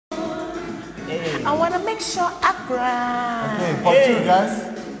I wanna make sure I grind. Okay, part 2, guys.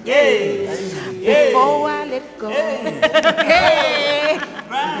 Yay! Before I let go. Hey!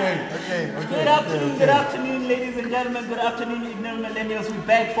 Okay. Good afternoon, ladies and gentlemen. Good afternoon, ignorant millennials. We're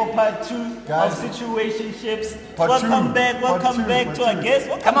back for part 2 Guys, of situationships. part Welcome two, back part two, to part our two. guest.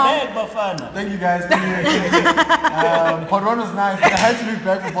 Welcome Come on. back, Bafana. Thank you guys. Part 1 was nice. I had to be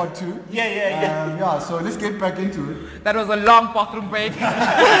back for part 2. Yeah. So let's get back into it. That was a long bathroom break.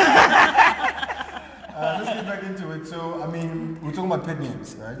 Let's get back into it. So, I mean, we're talking about pet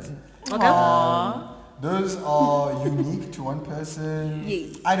names, right? Okay. Those are unique to one person.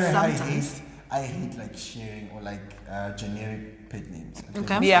 Yes, I don't know. sometimes. I hate like sharing or like generic pet names. I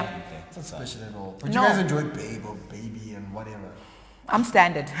think Okay. Yeah. it's not special at all. But No. you guys enjoy babe or baby and whatever. I'm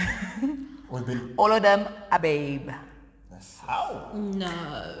standard. Or baby. All of them are babe. That's How? No,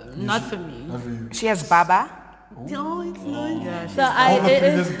 not for me. not for you. She has Baba. No, it's not. Yeah, So All the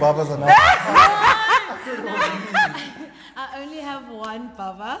previous babas are now. I only have one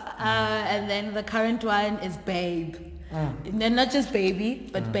Baba, and then the current one is Babe. And then not just baby,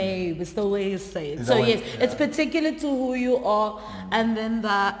 but babe. It's the way you say it. Is So that what- yes, it's particular to who you are, and then the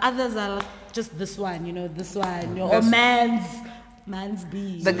others are like just this one, this one, or man's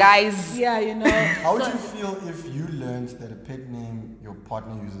B. The guys. Yeah, How would So- you feel if you learned that a pet name your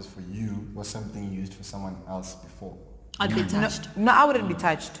partner uses for you was something you used for someone else before? I'd be touched. No, I wouldn't be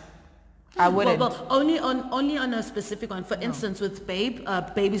touched. I wouldn't. Well, only on a specific one. For instance, with Babe,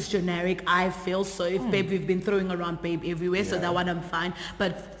 Babe is generic, I feel. So if Babe, we've been throwing around Babe everywhere, so that one I'm fine.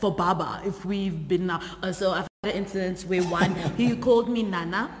 But for Baba, if we've been now, so I've had an incident where one, he called me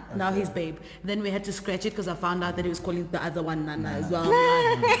Nana, now he's Babe. Then we had to scratch it because I found out that he was calling the other one Nana as well.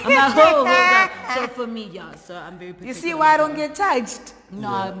 I'm like, hold up. So for me, yeah, so I'm very particular. You see why I don't get touched? No,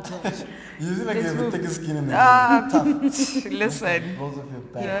 I'm touched. You feel like you have a thicker skin in there. Tough. Listen. Both of your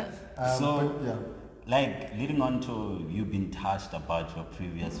back. Yeah. So- but, yeah. Like, leading on to you being touched about your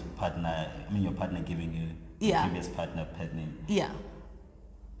previous partner, your partner giving you your Yeah. previous partner pet name. Yeah.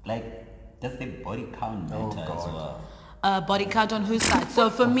 Like, does the body count matter as God. well? Body count on whose side? So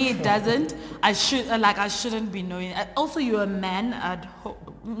for me, it doesn't. I shouldn't be knowing. Also, you're a man at home.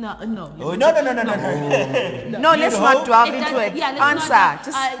 No. Oh, no. No, let's not delve into it. Yeah, let's Answer. not.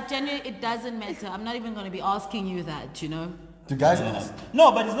 Just Genuinely, it doesn't matter. I'm not even going to be asking you that. Do guys ask?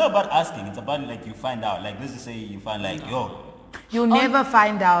 No, but it's not about asking. It's about like you find out. Like, let's just say you find like, you'll never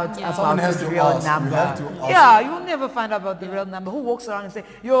find out Yeah. Someone about has the to real ask. You number. have to ask. Yeah, you'll never find out about the real number. Who walks around and say,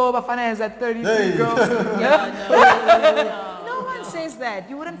 yo, Bafana has at 33 Hey. girls? No one says that.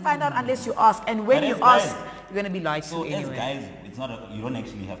 You wouldn't find out unless you ask. And when But you as ask, guys- you're going to be lied to so as anyway. guys, it's not you don't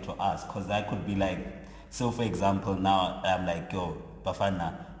actually have to ask, because I could be like, so for example, now I'm like, yo,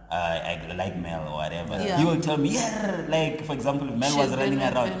 Bafana, I like Mel or whatever. Yeah. He will tell me, yeah, like for example, if Mel She's was been running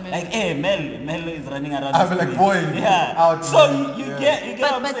with around, Mel. like, hey, Mel is running around. I'll the be like, street. boy, yeah. out, So man. you Yeah. get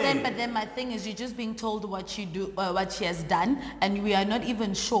what I'm But saying? then my thing is, you're just being told what she has done, and we are not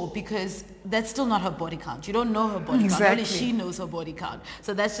even sure because that's still not her body count. You don't know her body count. Only Exactly. she knows her body count.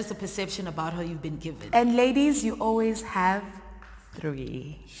 So that's just a perception about her you've been given. And ladies, you always have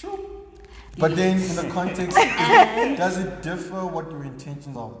 3. Sure. But then in the context, does it differ what your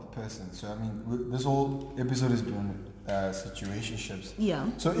intentions are with the person? So I mean, this whole episode is doing situationships. Yeah.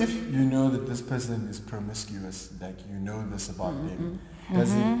 So if you know that this person is promiscuous, like you know this about them,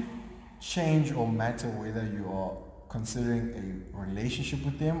 does it change or matter whether you are considering a relationship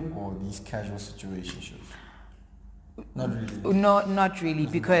with them or these casual situationships? Not really. No, not really,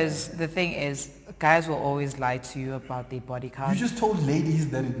 because the thing is, guys will always lie to you about their body You count. just told ladies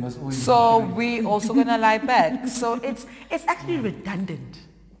that it must always So be we also gonna lie back. So it's actually redundant.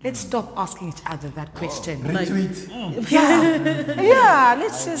 Let's stop asking each other that question. Like, retweet. yeah,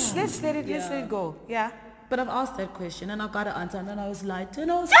 let's let it go. Yeah. But I've asked that question and I got an answer and then I was lied to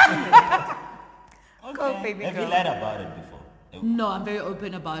and I was Okay. Go, baby, Have go. you lied about it before? No, I'm very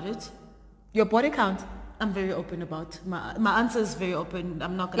open about it. Your body count. I'm very open about my answer is very open.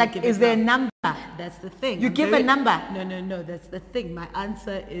 I'm not gonna Like, give is it there a now. number? That's the thing. You I'm give very- a number? No. That's the thing. My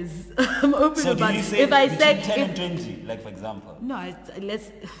answer is I'm open So do about. you say If I between say 10 if, and 20, like for example? no,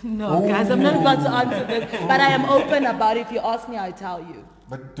 guys, I'm not about to answer this. But I am open about it. If you ask me, I'll tell you.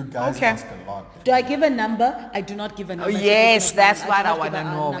 But do guys Okay. ask a lot? Do I give a number? I do not give a number. yes, Speaking of that's number, what do I not wanna give a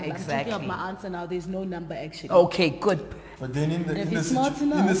know, number. Speaking exactly. of my answer now, there's no number actually. Okay, good. But then in the If in the, it's smart in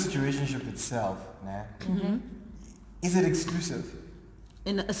the enough. situationship itself, is it exclusive?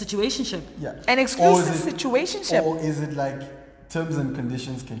 In a situationship. Yeah. An Or exclusive is it- situationship. Or is it like terms and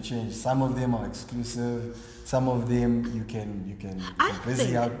conditions can change? Some of them are exclusive. Some of them you can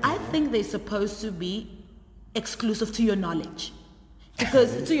busy out there. I think they're supposed to be exclusive to your knowledge.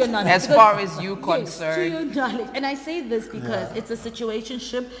 Because to your knowledge, As because- far as you yes, concerned. to your knowledge, and I say this because Yeah. it's a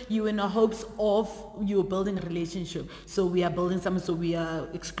situationship. You in the hopes of you're building a relationship, so we are building something, so we are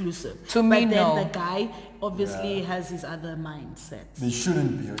exclusive. To me, but then no. the guy obviously has his other mindsets. They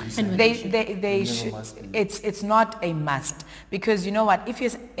shouldn't be. Or you say They never should. must be. It's not a must, because you know what? If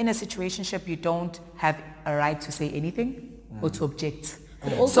you're in a situationship, you don't have a right to say anything or to object.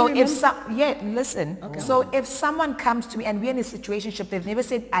 also So if listen. So if someone comes to me and we're in a situationship, they've never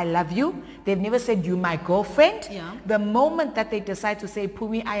said I love you. They've never said you my girlfriend. Yeah. The moment that they decide to say,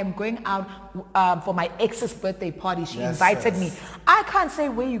 Pumi, I am going out for my ex's birthday party. She Yes, invited yes. me. I can't say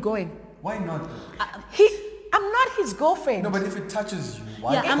where you going. Why not? I'm not his girlfriend. No, but if it touches you,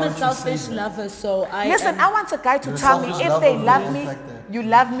 why Yeah, I'm can't a you say selfish that? lover, so I Listen, am- I want a guy to You're a tell me selfish if lover they who love is me, like that. you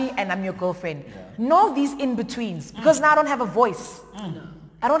love me and I'm your girlfriend. No these in-betweens, because now I don't have a voice.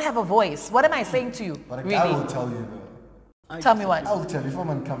 I don't have a voice. What am I saying to you? But a guy will Really? tell you though. Tell me what. I'll tell you if I'm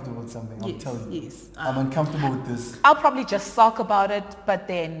uncomfortable with something. I'll Yes, tell you. yes. I'm uncomfortable with this. I'll probably just sulk about it, but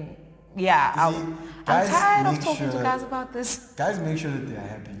then, yeah, You see, I'm guys tired of make talking to sure- guys about this. Guys make sure that they're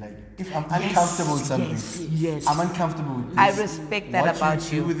happy. Like if I'm uncomfortable with something, yes. I'm uncomfortable with this. I respect that what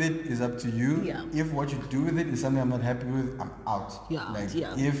about you. you. do with it is up to you. Yeah. If what you do with it is something I'm not happy with, I'm out. Yeah, Like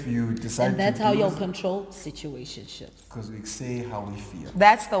yeah. if you decide and that's to how do you'll it, control situationships. because we say how we feel.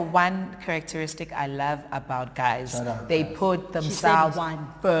 That's the one characteristic I love about guys. Shout out, They guys. put themselves one.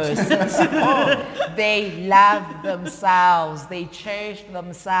 first. They love themselves. They cherish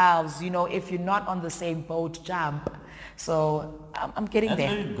themselves. You know, if you're not on the same boat, jump. So I'm getting That's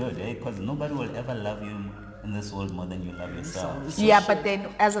there. very good, eh? Because nobody will ever love you in this world more than you love yourself. Yeah, but then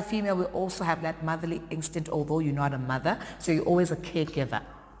as a female, we also have that motherly instinct, although you're not a mother. So you're always a caregiver.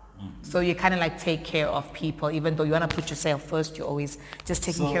 So you kind of like take care of people, even though you want to put yourself first, you're always just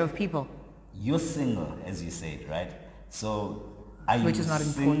taking So- care of people. You're single, as you said, right? So are you Which is not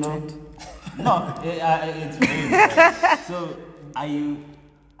single? important. No, it's very important. So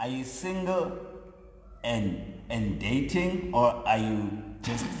are you single and dating, or are you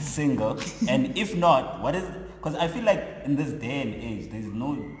just single? And if not, what is? Because I feel like in this day and age, there's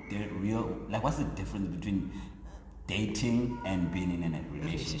no real like. What's the difference between dating and being in a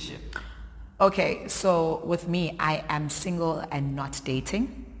relationship? Okay, so with me, I am single and not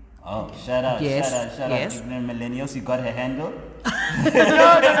dating. Oh, shout out, Yes, shout yes. out. Ignorant millennials, you got her handle?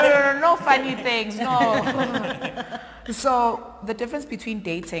 No funny things, no. So the difference between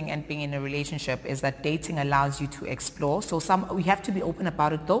dating and being in a relationship is that dating allows you to explore. So we have to be open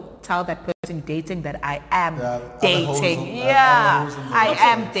about it though. Tell that person dating that I am There are other hoes dating. on- Yeah, other hoes in the I relationship.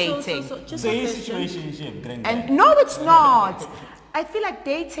 am dating. So just So a your question. situationship, grand And guy. no, it's not. I feel like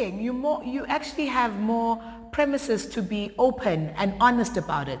dating, you actually have more premises to be open and honest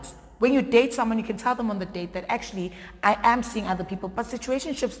about it. When you date someone, you can tell them on the date that actually I am seeing other people. But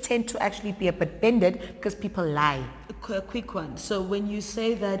situationships tend to actually be a bit bended because people lie. A quick one. So when you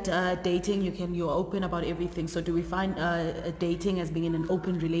say that dating, you're open about everything. So do we find dating as being in an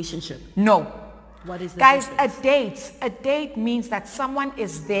open relationship? No. What is the Guys, difference? a date means that someone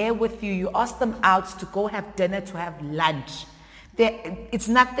is there with you. You ask them out to go have dinner, to have lunch. It's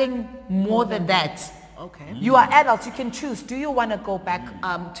nothing more than that. Okay. You are adults. You can choose. Do you want to go back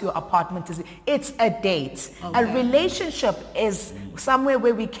to your apartment? It's a date. A relationship is somewhere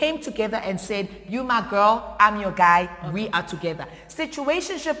where we came together and said, you my girl, I'm your guy, we are together.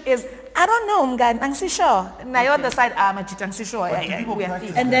 Situationship is, I don't know, mngani, sure. Now you're on the side, I'm sure. But do people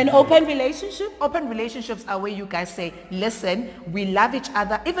practice And then open relationship? Open relationships are where you guys say, listen, we love each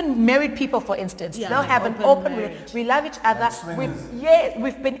other. Even married people, for instance, Yeah, they'll have an open open marriage. relationship. We love each other. Like We've, swingers.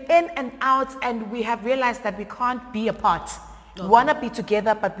 we've been in and out, and we have realized that we can't be apart. We want to be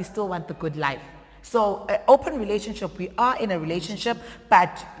together, but we still want the good life. So open relationship, we are in a relationship,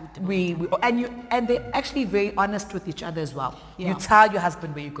 but and they're actually very honest with each other as well. Yeah. You tell your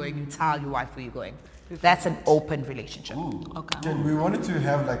husband where you're going, you tell your wife where you're going. That's an open relationship. Okay. Then we wanted to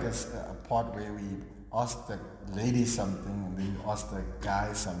have like a part where we ask the lady something and then we ask the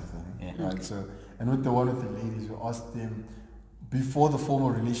guy something, right? So, and with the one with the ladies, we asked them before the formal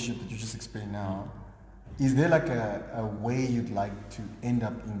relationship that you just explained now. Is there like a way you'd like to end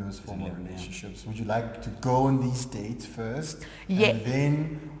up in those formal relationships? Would you like to go on these dates first Yeah. and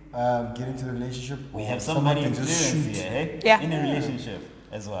then get into the relationship? We or have someone somebody can just experienced shoot? here, eh? Yeah. In a relationship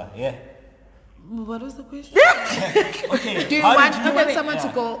as well, yeah. What was the question? Okay. Do you how want, did you want someone yeah.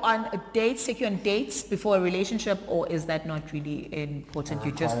 to go on a date, take you on dates before a relationship, or is that not really important?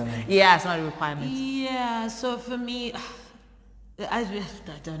 You just, requirement. yeah, it's not a requirement. Yeah, so for me, I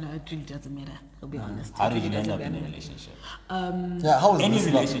don't know. It really doesn't matter. I'll be honest. How It did really you end doesn't up in a matter. relationship? Yeah, how was Any this?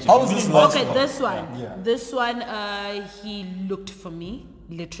 relationship. How was this last Okay, one? this one. Yeah. This one, he looked for me.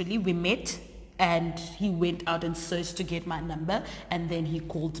 Literally, we met, and he went out and searched to get my number, and then he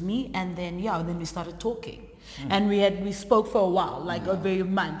called me, and then then we started talking, and we spoke for a while, like over a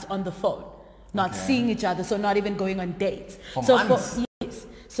month on the phone, not seeing each other, so not even going on dates. For so months? yes,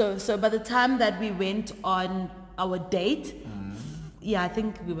 so by the time that we went on our date. Yeah, I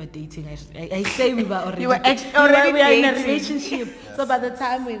think we were dating. I say we were already. You were dating. already we were in a dating. relationship. So by the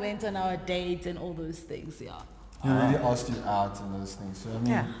time we went on our dates and all those things, He already asked you out and those things. So I mean,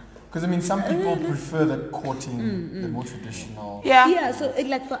 Yeah. because I mean, some people prefer the courting, the more traditional. Yeah. So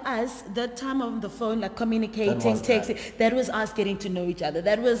like for us, that time on the phone, like communicating, That was that. texting, that was us getting to know each other.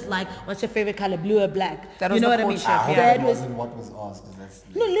 That was like, what's your favorite color, blue or black? That you was know the what I mean? courtship, I hope yeah. that That was wasn't what was asked. 'Cause that's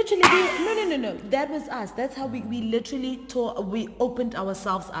no, literally, no. That was us. That's how we literally we opened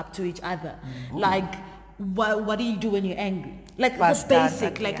ourselves up to each other. Like, what do you do when you're angry? Like Bust the down,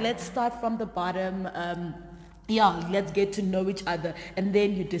 basic. but Like, yeah. let's start from the bottom. Let's get to know each other, and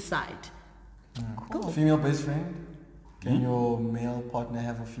then you decide. Female best friend? Can your male partner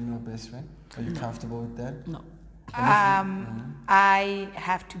have a female best friend? Are you comfortable with that? No. I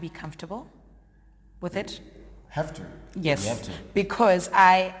have to be comfortable with it. Have to. Yes, You have to. because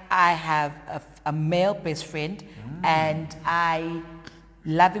I have a male best friend, and I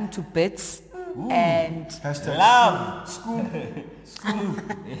love him to bits, and Hashtag Love. School.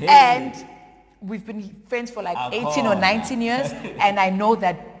 and we've been friends for like Ah, 18 or come on. 19 years, and I know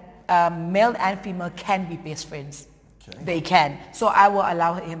that male and female can be best friends. Okay. They can. So I will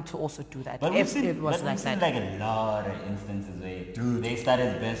allow him to also do that But we've if seen, it was but like we've seen that. like a lot of instances where Dude. they start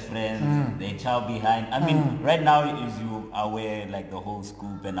as best friends, they chow behind. I mean, right now, as you are aware, like the whole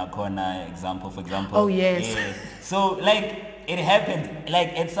Scoop and Akona example, for example. Oh, yes. Yeah. So like it happens. Like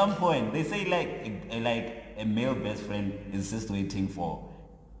at some point, they say like a male best friend is just waiting for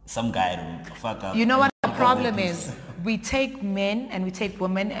some guy to fuck up. You know and what the fuck up their problem peace. is? We take men and we take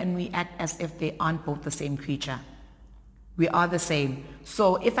women and we act as if they aren't both the same creature. We are the same.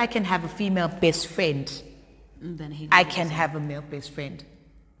 So if I can have a female best friend, Then he I can have a male best friend.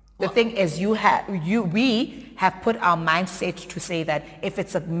 The thing is, we have put our mindset to say that if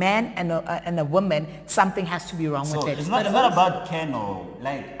it's a man and a woman, something has to be wrong So with it. it's not about Ken or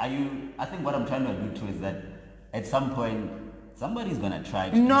like I think what I'm trying to allude to is that at some point somebody's gonna try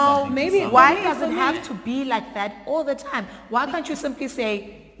to do No, something to maybe. somebody. Why does it have to be like that all the time? Why can't you simply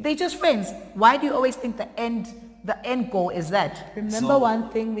say they're just friends? Why do you always think the end goal is that? Remember So- one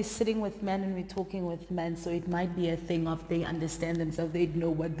thing, we're sitting with men and we're talking with men, so it might be a thing of they understand themselves, they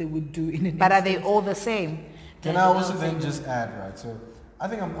know what they would do in an But are they instance. all the same? Can I also then just add, right? So I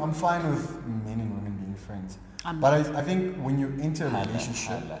think I'm fine with men and women being friends. But I think when you enter a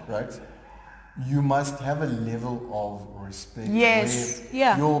relationship, right, you must have a level of respect. Yes, where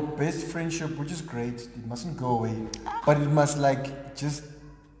yeah. Your best friendship, which is great, it mustn't go away. But it must like just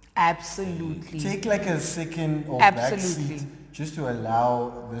Absolutely. take like a second or back Absolutely. seat just to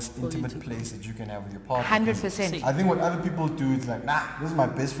allow this intimate place that you can have with your partner. 100%. I think what other people do is like, nah, this is my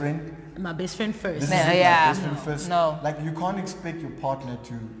best friend. My best friend first. This No, is my yeah. best friend first. No. Like you can't expect your partner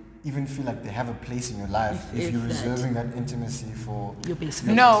to even feel like they have a place in your life if, If you're that. reserving that intimacy for. Your best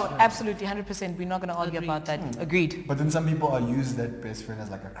friend. No, absolutely, 100%. We're not going to argue Agreed. about that. Agreed. But then some people are use that best friend as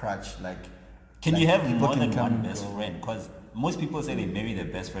like a crutch. Like, Can like you have people more can than come one and best go. friend? Because most people say they marry their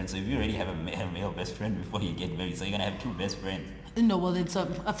best friend. So if you already have a male best friend before you get married, so you're gonna have two best friends. No, well, it's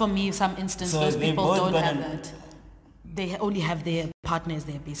for me, some instance, So those they people both don't have gonna- that. They only have their partners,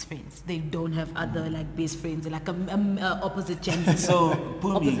 their best friends. They don't have other like best friends, like opposite gender. So Opposite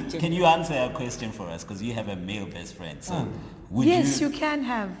Pumi, gender. can you answer a question for us? Because you have a male best friend. So would Yes, you can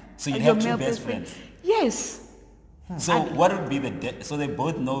have. So you'd your have two male best friend. friends? Yes. So what would be so they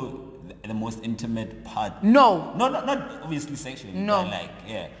both know the most intimate part? No. No, not obviously sexually. No. But like,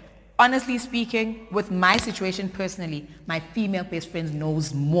 yeah. Honestly speaking, with my situation personally, my female best friend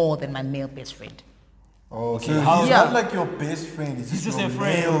knows more than my male best friend. Oh, Okay, so how- he's Yeah. not like your best friend. He's He's just, just your a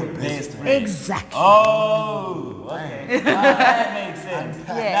friend. male best friend. Exactly. Oh, okay. Now that makes sense.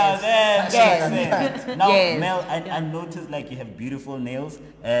 Now Yes. that Yes. makes sense. Now, Yes. Mel, I noticed like you have beautiful nails,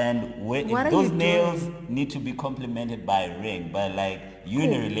 and What are those you nails doing? need to be complemented by a ring. But like you're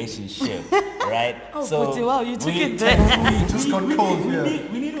in a relationship, right? Oh, Puti, wow, you took it Just got cold here.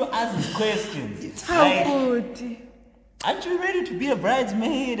 We need to ask these questions. How Like, good. aren't you ready to be a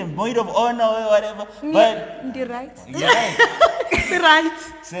bridesmaid and maid of honor or whatever? But You're right. you're right. Right.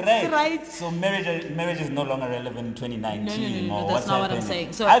 Say right. Right. So marriage is no longer relevant in 2019. No, or that's what's not what I'm happening.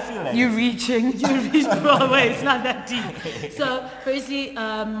 saying. So I feel like You're reaching. Away. It's not that deep. So firstly,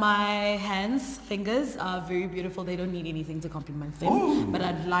 my fingers are very beautiful. They don't need anything to compliment them, but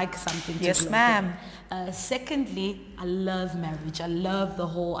I'd like something to Yes, glow ma'am. them. Secondly, I love marriage. I love the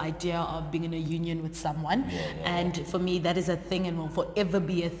whole idea of being in a union with someone, and for me, that is a thing and will forever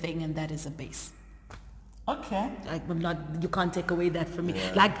be a thing, and that is a base. Okay. Like you can't take away that from me.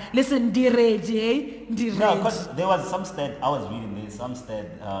 Like, listen, direge. No, because there was some stat, I was reading this, some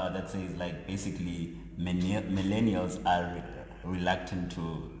stat that says like basically millennials are reluctant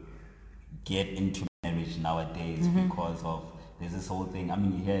to get into marriage nowadays because of, there's this whole thing, I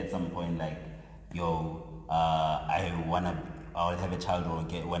mean you hear at some point like, I'll have a child or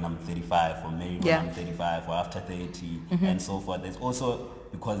get when I'm 35 or marry when I'm 35 or after 30 and so forth. There's also,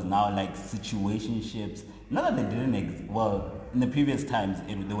 because now like situationships, not that they didn't in the previous times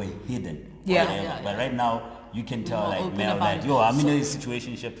they were hidden. But right now you can tell More like open male about that it. I'm in a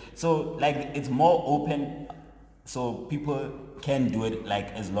situationship. So like it's more open, so people can do it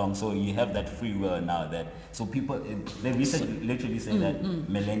like as long, so you have that free will now that, so people, they recently literally say that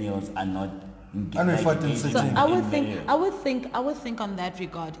millennials are not So I would think on that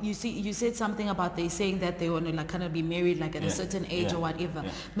regard. You see, you said something about they saying that they want to like kind of be married like at a certain age or whatever.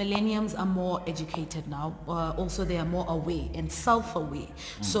 Millennials are more educated now. Also, they are more aware and self-aware.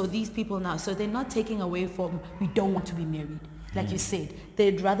 So these people now, so they're not taking away from we don't want to be married. Like you said,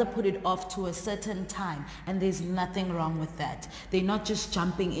 they'd rather put it off to a certain time, and there's nothing wrong with that. They're not just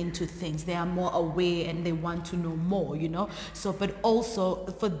jumping into things. They are more aware and they want to know more, you know. So, but also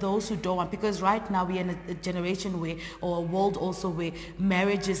for those who don't want, because right now we're in a generation where, or a world also where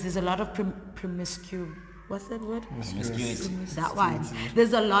marriages, there's a lot of promiscuous. What's that word? That one.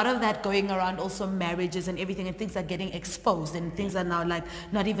 There's a lot of that going around, also marriages and everything, and things are getting exposed, and things are now like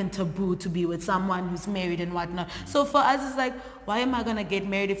not even taboo to be with someone who's married and whatnot. So for us, it's like, why am I gonna get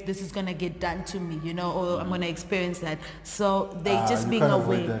married if this is gonna get done to me, you know, or I'm gonna experience that? So they just being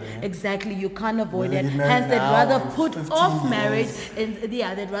aware. Exactly, you can't avoid it. Hence, they'd rather put off marriage, and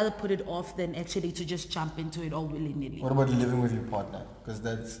they'd rather put it off than actually to just jump into it all willy-nilly. What about living with your partner? Because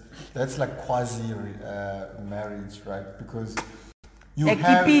that's like quasi marriage, right? Because you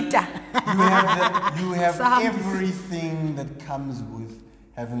have everything that comes with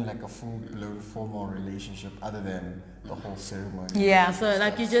having like a full-blown formal relationship, other than the whole ceremony. Yeah. So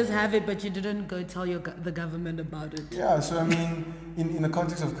like you just have it, but you didn't go tell the government about it. Yeah. So I mean, in the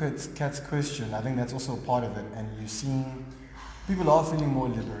context of Kat's question, I think that's also a part of it. And you're seeing people are feeling more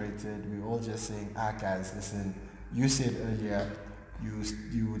liberated. We're all just saying, guys, listen. You said earlier,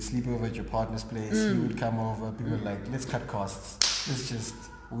 you would sleep over at your partner's place. You would come over. People are like, let's cut costs.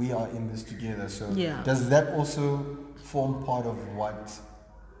 We are in this together. So does that also form part of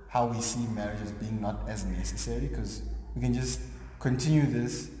how we see marriage as being not as necessary? Because we can just continue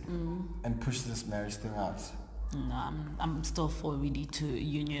this and push this marriage thing out. No, I'm still for we need to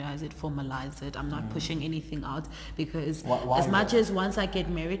unionize it, formalize it. I'm not pushing anything out because why as much as once I get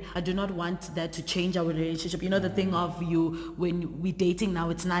married, I do not want that to change our relationship. You know, the thing of when we're dating now,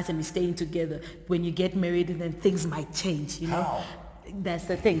 it's nice and we're staying together. When you get married, then things might change, you know. How? That's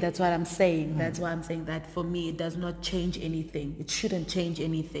the thing. That's what I'm saying. That's why I'm saying that for me, it does not change anything. It shouldn't change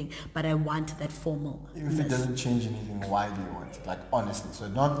anything, but I want that formal. If it doesn't change anything, why do you want it? Like, honestly. So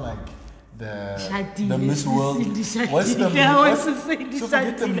not like the Shadi. Miss World. What's the so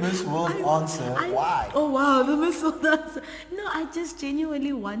forget the Miss World answer. Why? Oh wow, the Miss World answer. No, I just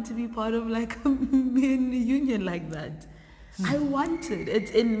genuinely want to be part of like a union like that. I want it.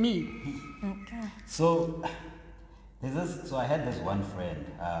 It's in me. Okay. So I had this one friend,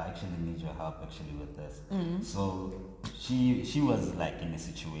 actually need your help actually with this. So she was like in a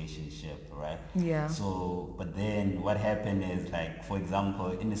situationship, right? Yeah. So, but then what happened is like, for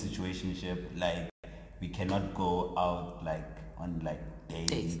example, in a situationship, like we cannot go out like on like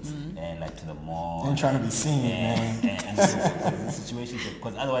dates and like to the mall. And trying to be seen, and so it's a situationship,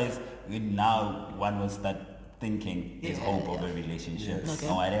 because otherwise one will start thinking there's hope of a relationship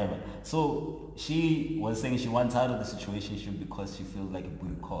or whatever. So she was saying she wants out of the situationship because she feels like a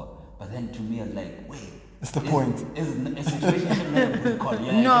booty call. But then to me, I was like, wait. That's the point. Is a situationship not a booty call?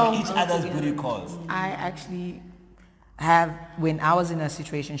 No. Each other's booty calls. I actually have, when I was in a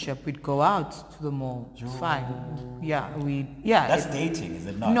situationship, we'd go out to the mall. It's fine. That's dating, is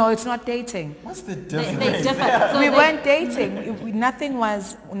it not? No, it's not dating. What's the difference? They differ. So We weren't dating. Nothing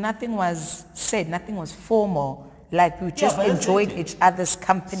was said. Nothing was formal. Like we just but it's enjoyed dating. each other's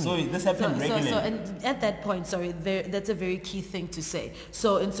company. So this happened regularly. And at that point, that's a very key thing to say.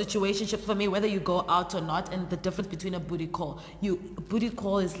 So in situationships, for me, whether you go out or not, and the difference between a booty call, a booty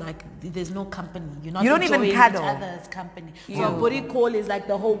call is like there's no company. You're not You don't even enjoying cuddle. each other's company. So a booty call is like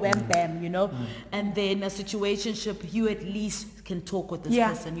the whole wham bam, And then a situationship, you at least can talk with this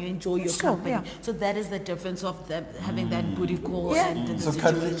person. You enjoy your company. Yeah. So that is the difference of them having that booty call and the So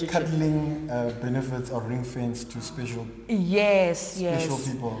situationship. cuddling benefits are ring fenced to special Yes.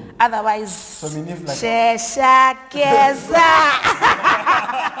 people. Otherwise, So I mean, if like Sheshakeza.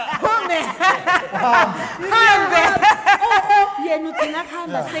 Yeah, no, at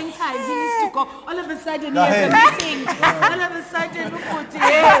the same time, he needs to go. All of a sudden, he Yeah, has a hey. meeting. All of a sudden, look what that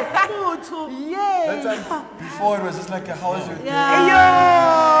time before it was just like how was your day?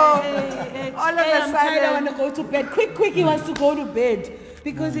 All of a I'm tired, I sudden. want to go to bed. Quick, he wants to go to bed.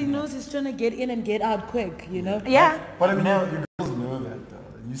 Because he knows he's trying to get in and get out quick, Yeah. But I mean, you girls know that though.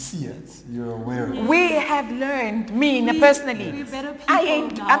 You see it. You're aware of it. We have learned, personally. we better people I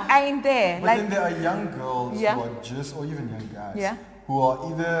ain't there. But Like, then there are young girls Yeah. who are just, or even young guys, Yeah. who are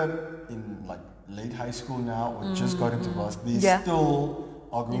either in like late high school now or just got into varsity. They Yeah. still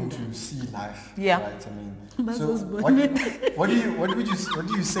are going to see life. Yeah. Right. I mean, so what do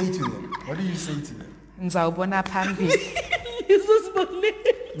you say to them? What do you say to them? Nzawubona phambili.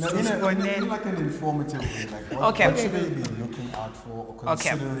 No, in like an informative way, like what should they be looking out for or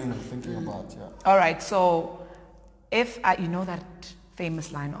considering or thinking about? Yeah. All right, so if I, you know that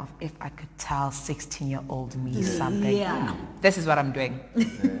famous line of, if I could tell 16-year-old me something, Yeah. this is what I'm doing.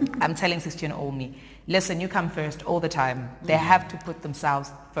 I'm telling 16-year-old me, listen, you come first all the time. They have to put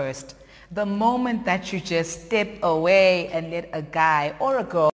themselves first. The moment that you just step away and let a guy or a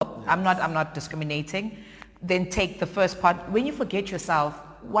girl, I'm not discriminating, then take the first part. When you forget yourself,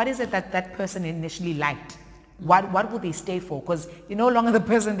 what is it that person initially liked? What will they stay for? Because you're no longer the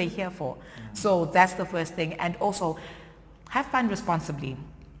person they're here for. So that's the first thing. And also, have fun responsibly.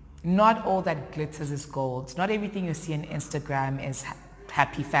 Not all that glitters is gold. Not everything you see on Instagram is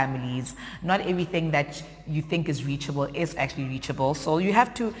happy families. Not everything that you think is reachable is actually reachable. So you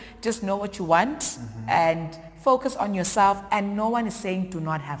have to just know what you want and focus on yourself. And no one is saying do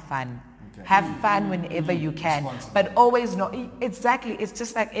not have fun. Okay. Have fun whenever you can, but always know, exactly, it's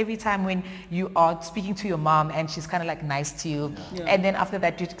just like every time when you are speaking to your mom and she's kind of like nice to you, and then after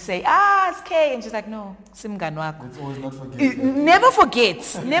that you say, it's Kay, and she's like, no, simngani wakho. Let's always not forget. Never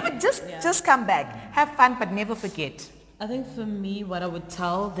forget, never, just come back, have fun, but never forget. I think for me, what I would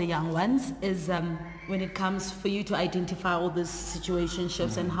tell the young ones is when it comes for you to identify all these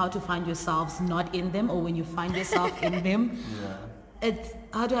situationships and how to find yourselves not in them, or when you find yourself in them, it's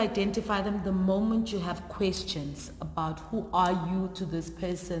how to identify them the moment you have questions about who are you to this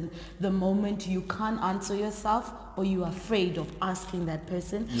person, the moment you can't answer yourself or you're afraid of asking that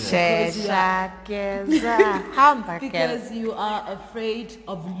person because you are afraid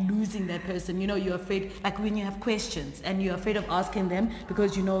of losing that person. You're afraid, like when you have questions and you're afraid of asking them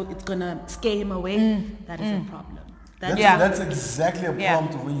because it's gonna scare him away. That is a problem. That's exactly a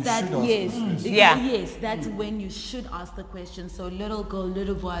prompt of when you should ask the question. Yes, that's when you should ask the question. So little girl,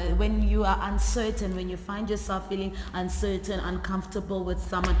 little boy, when you are uncertain, when you find yourself feeling uncertain, uncomfortable with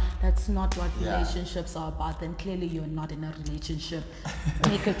someone, that's not what relationships are about. Then clearly you're not in a relationship.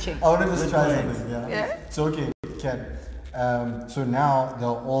 Make a change. I want to just try something, So okay, Kat, so now there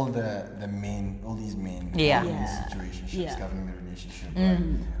are all the men, all these men, all these situationships governing the relationship, right?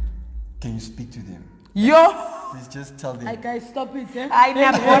 Can you speak to them? Please just tell them. Guys, stop it.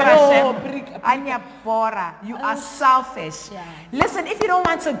 Anyabora, you are selfish. Listen, if you don't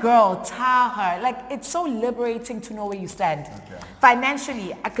want a girl, tell her. Like, it's so liberating to know where you stand.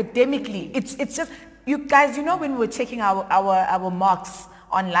 Financially, academically, it's just, you guys, when we were checking our marks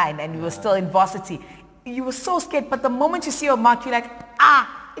online and we were still in varsity, you were so scared, but the moment you see your mark, you're like,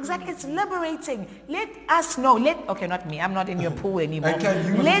 exactly, it's liberating. Let us know. Okay, not me. I'm not in your pool anymore.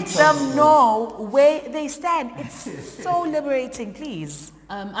 Let them know where they stand. It's so liberating, please.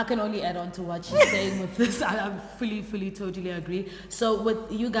 I can only add on to what she's saying with this. I fully, totally agree. So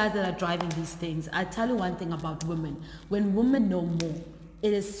with you guys that are driving these things, I tell you one thing about women. When women know more,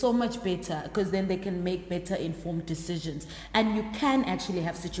 it is so much better because then they can make better informed decisions, and you can actually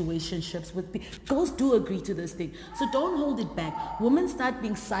have situationships with girls do agree to this thing, so don't hold it back. Women start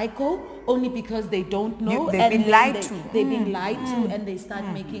being psycho only because they don't know, they've been lied to. They've been lied to, and they start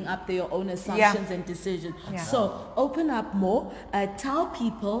making up their own assumptions and decisions. So open up more, tell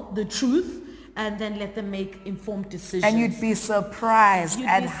people the truth. and then let them make informed decisions. And you'd be surprised You'd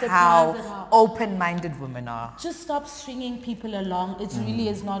at be surprised how at how- open-minded women are. Just stop stringing people along. It really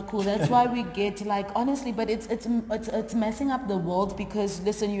is not cool. That's why we get like, honestly, but it's messing up the world, because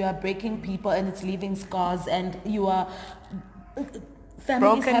listen, you are breaking people and it's leaving scars, and you are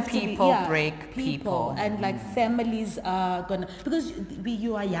families Broken have to be- people yeah, break people. and like families are gonna, because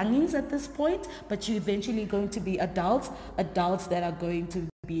you are youngins at this point, but you're eventually going to be adults that are going to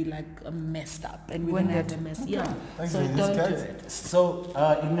be like messed up, and we're gonna have a mess. Yeah, Thanks, so ladies, don't do guys. it. So,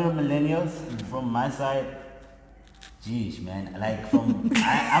 ignorant millennials, from my side, geez, man, like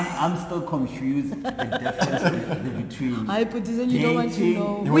I'm still confused the difference between I put this in, you don't want to dating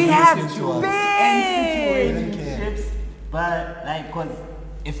know. You We were have listening to us. big... situationships, but like, cause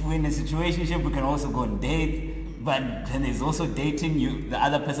if we're in a situationship, we can also go on dates. But then there's also dating. The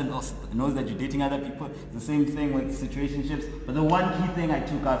other person also knows that you're dating other people. It's the same thing with situationships. But the one key thing I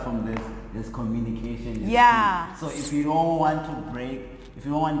took out from this is communication. Yeah. So if you don't want to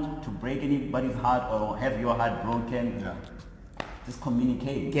break, anybody's heart or have your heart broken, Yeah. just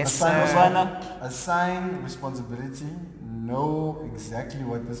communicate. Yes, Assign, sir. assign responsibility. Know exactly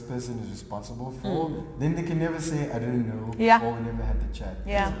what this person is responsible for. Then they can never say, I didn't know, Yeah. or we never had the chat.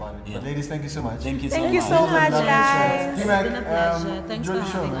 Yeah. That's about it. Yeah. But ladies, thank you so much. Thank you so Thank much. you so much, guys. It's been a pleasure. Thanks for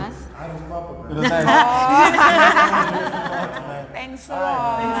having us. It was nice. Thanks so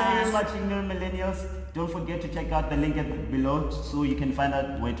Alright, thank you much. very much, ignorant millennials. Don't forget to check out the link below so you can find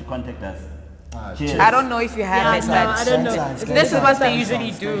out where to contact us. Alright, Cheers. I don't know if you have it, no, I but don't know. Thanks, this is what they guys.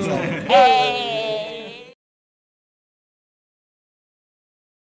 usually do. Thanks. Hey.